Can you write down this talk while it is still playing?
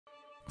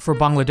For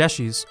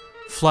Bangladeshis,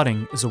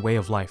 flooding is a way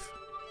of life.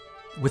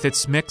 With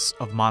its mix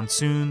of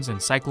monsoons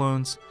and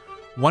cyclones,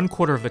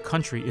 1/4 of the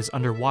country is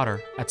underwater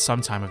at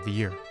some time of the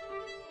year.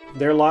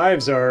 Their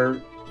lives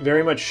are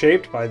very much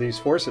shaped by these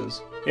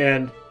forces.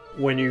 And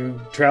when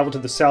you travel to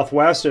the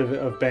southwest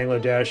of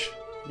Bangladesh,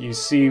 you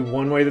see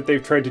one way that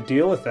they've tried to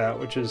deal with that,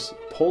 which is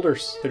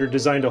polders that are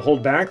designed to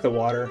hold back the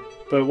water.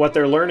 But what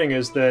they're learning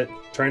is that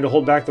trying to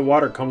hold back the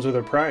water comes with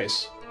a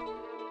price.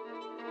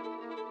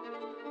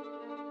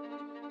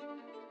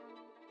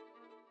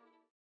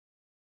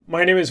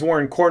 My name is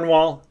Warren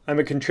Cornwall. I'm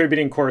a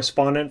contributing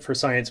correspondent for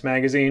Science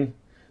Magazine.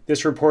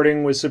 This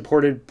reporting was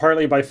supported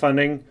partly by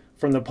funding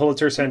from the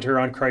Pulitzer Center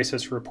on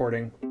Crisis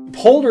Reporting.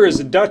 Polder is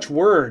a Dutch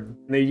word.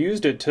 They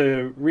used it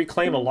to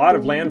reclaim a lot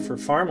of land for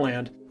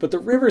farmland, but the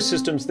river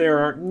systems there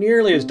aren't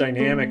nearly as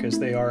dynamic as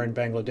they are in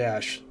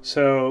Bangladesh.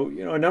 So,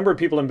 a number of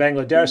people in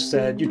Bangladesh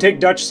said, you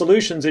take Dutch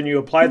solutions and you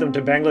apply them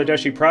to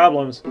Bangladeshi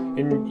problems,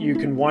 and you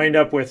can wind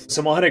up with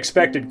some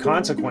unexpected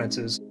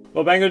consequences.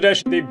 Well,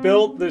 Bangladesh, they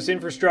built this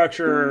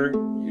infrastructure,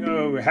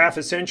 half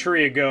a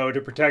century ago to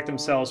protect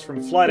themselves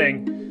from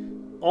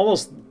flooding.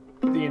 Almost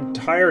the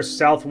entire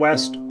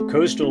southwest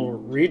coastal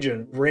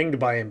region ringed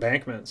by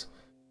embankments.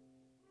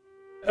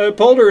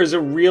 Polder is a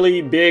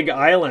really big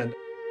island.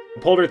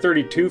 Polder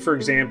 32, for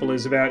example,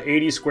 is about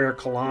 80 square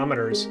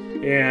kilometers,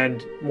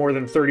 and more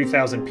than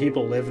 30,000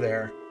 people live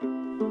there.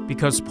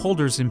 Because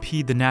polders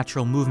impede the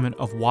natural movement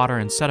of water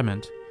and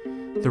sediment,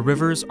 the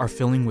rivers are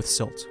filling with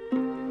silt.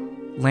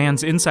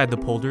 Lands inside the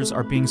polders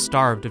are being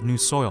starved of new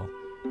soil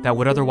that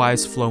would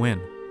otherwise flow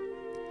in.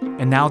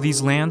 And now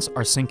these lands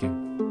are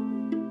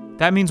sinking.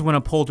 That means when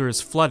a polder is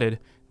flooded,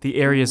 the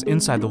areas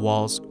inside the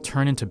walls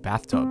turn into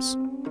bathtubs.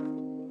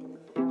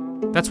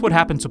 That's what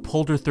happened to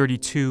Polder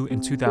 32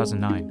 in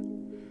 2009.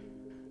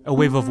 A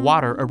wave of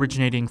water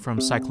originating from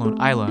cyclone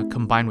Aila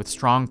combined with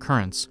strong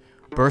currents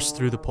burst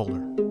through the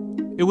polder.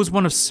 It was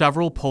one of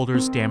several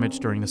polders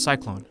damaged during the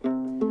cyclone,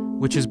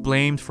 which is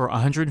blamed for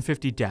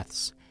 150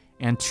 deaths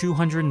and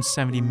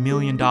 $270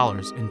 million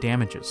in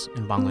damages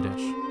in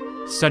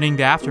Bangladesh. Studying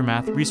the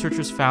aftermath,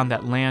 researchers found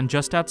that land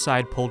just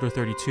outside Polder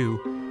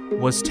 32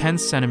 was 10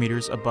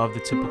 centimeters above the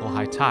typical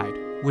high tide,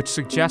 which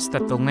suggests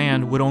that the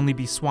land would only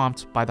be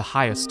swamped by the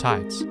highest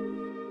tides.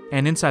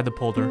 And inside the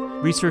polder,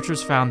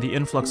 researchers found the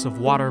influx of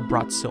water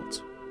brought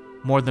silt,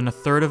 more than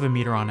 1/3 of a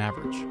meter on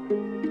average.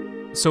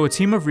 So a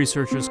team of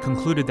researchers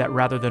concluded that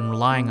rather than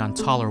relying on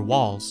taller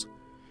walls,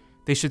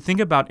 they should think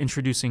about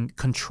introducing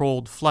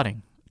controlled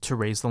flooding to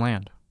raise the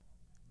land.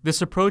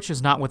 This approach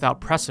is not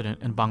without precedent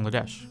in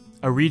Bangladesh.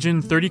 A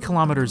region 30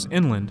 kilometers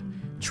inland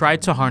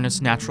tried to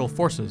harness natural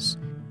forces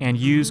and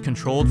use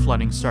controlled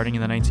flooding starting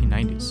in the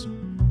 1990s.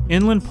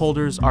 Inland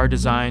polders are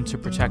designed to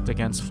protect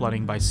against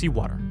flooding by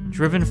seawater,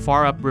 driven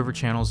far up river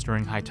channels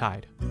during high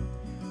tide.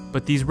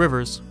 But these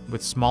rivers,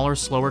 with smaller,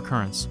 slower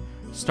currents,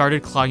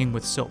 started clogging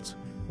with silt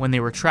when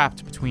they were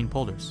trapped between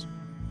polders.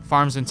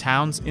 Farms and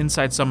towns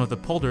inside some of the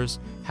polders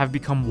have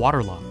become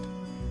waterlogged,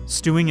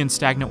 stewing in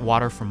stagnant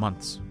water for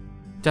months.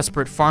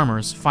 Desperate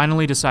farmers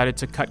finally decided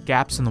to cut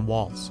gaps in the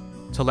walls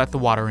to let the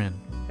water in.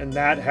 And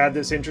that had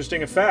this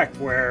interesting effect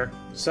where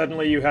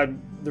suddenly you had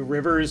the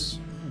rivers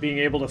being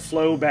able to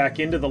flow back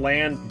into the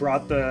land,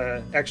 brought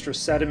the extra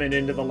sediment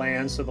into the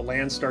land, so the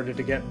land started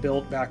to get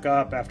built back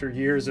up after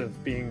years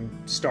of being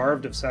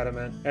starved of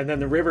sediment. And then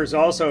the rivers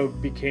also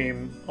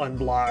became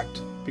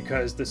unblocked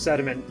because the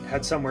sediment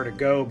had somewhere to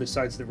go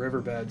besides the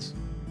riverbeds.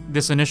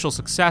 This initial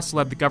success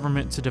led the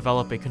government to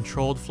develop a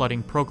controlled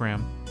flooding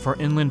program for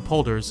inland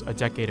polders a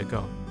decade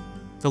ago.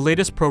 The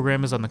latest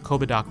program is on the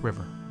Goddard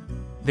River.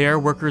 There,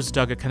 workers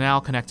dug a canal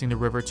connecting the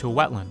river to a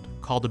wetland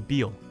called a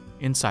Beel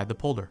inside the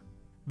polder.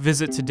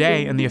 Visit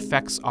today and the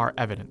effects are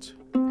evident.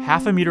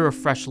 1/2 meter of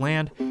fresh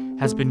land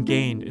has been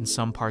gained in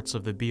some parts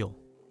of the Beel.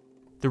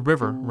 The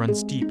river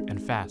runs deep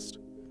and fast.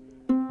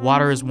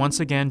 Water is once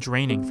again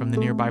draining from the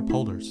nearby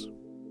polders,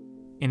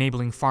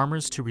 enabling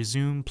farmers to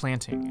resume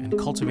planting and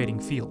cultivating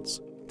fields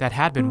that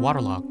had been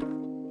waterlogged.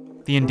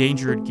 The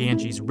endangered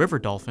Ganges river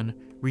dolphin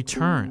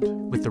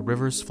returned with the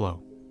river's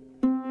flow.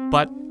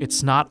 But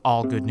it's not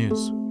all good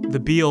news. The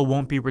Beel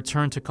won't be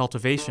returned to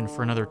cultivation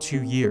for another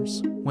 2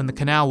 years, when the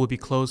canal will be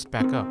closed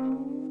back up.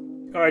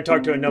 I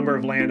talked to a number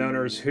of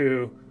landowners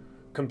who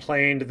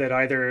complained that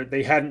either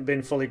they hadn't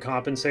been fully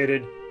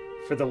compensated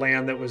for the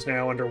land that was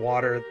now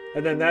underwater,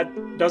 and then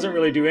that doesn't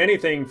really do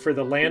anything for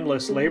the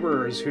landless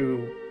laborers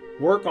who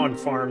work on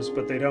farms,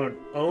 but they don't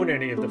own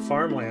any of the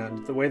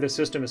farmland. The way the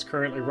system is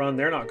currently run,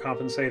 they're not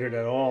compensated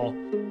at all.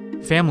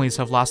 Families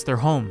have lost their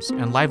homes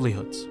and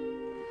livelihoods.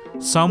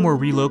 Some were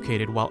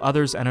relocated while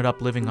others ended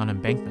up living on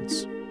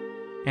embankments.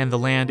 And the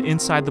land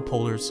inside the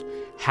polders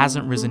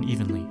hasn't risen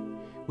evenly,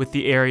 with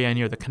the area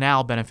near the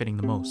canal benefiting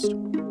the most.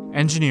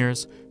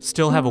 Engineers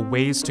still have a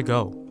ways to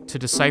go to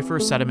decipher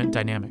sediment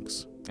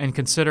dynamics and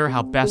consider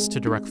how best to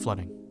direct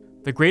flooding.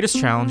 The greatest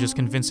challenge is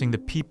convincing the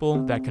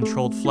people that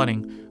controlled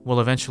flooding will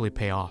eventually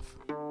pay off.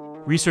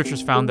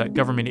 Researchers found that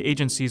government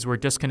agencies were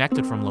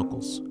disconnected from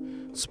locals,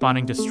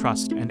 spawning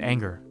distrust and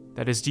anger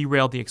that has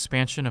derailed the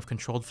expansion of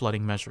controlled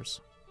flooding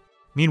measures.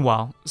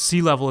 Meanwhile,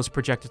 sea level is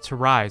projected to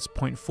rise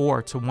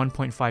 0.4 to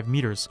 1.5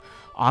 meters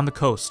on the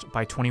coast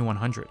by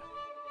 2100,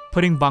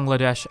 putting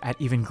Bangladesh at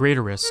even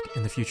greater risk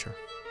in the future.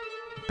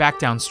 Back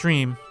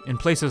downstream, in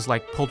places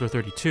like Polder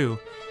 32,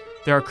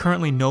 there are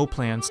currently no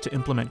plans to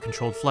implement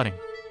controlled flooding.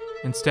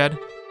 Instead,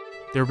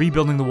 they're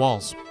rebuilding the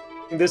walls.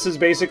 This is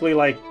basically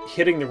like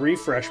hitting the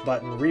refresh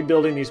button,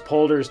 rebuilding these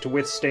polders to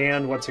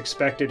withstand what's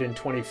expected in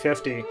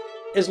 2050.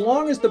 As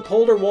long as the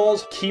polder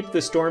walls keep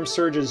the storm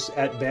surges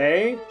at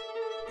bay,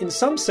 in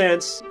some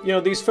sense,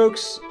 these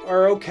folks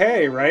are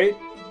okay, right?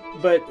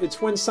 But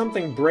it's when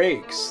something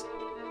breaks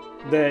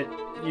that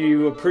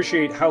you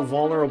appreciate how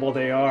vulnerable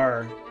they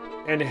are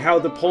and how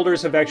the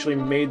polders have actually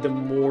made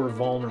them more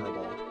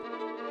vulnerable.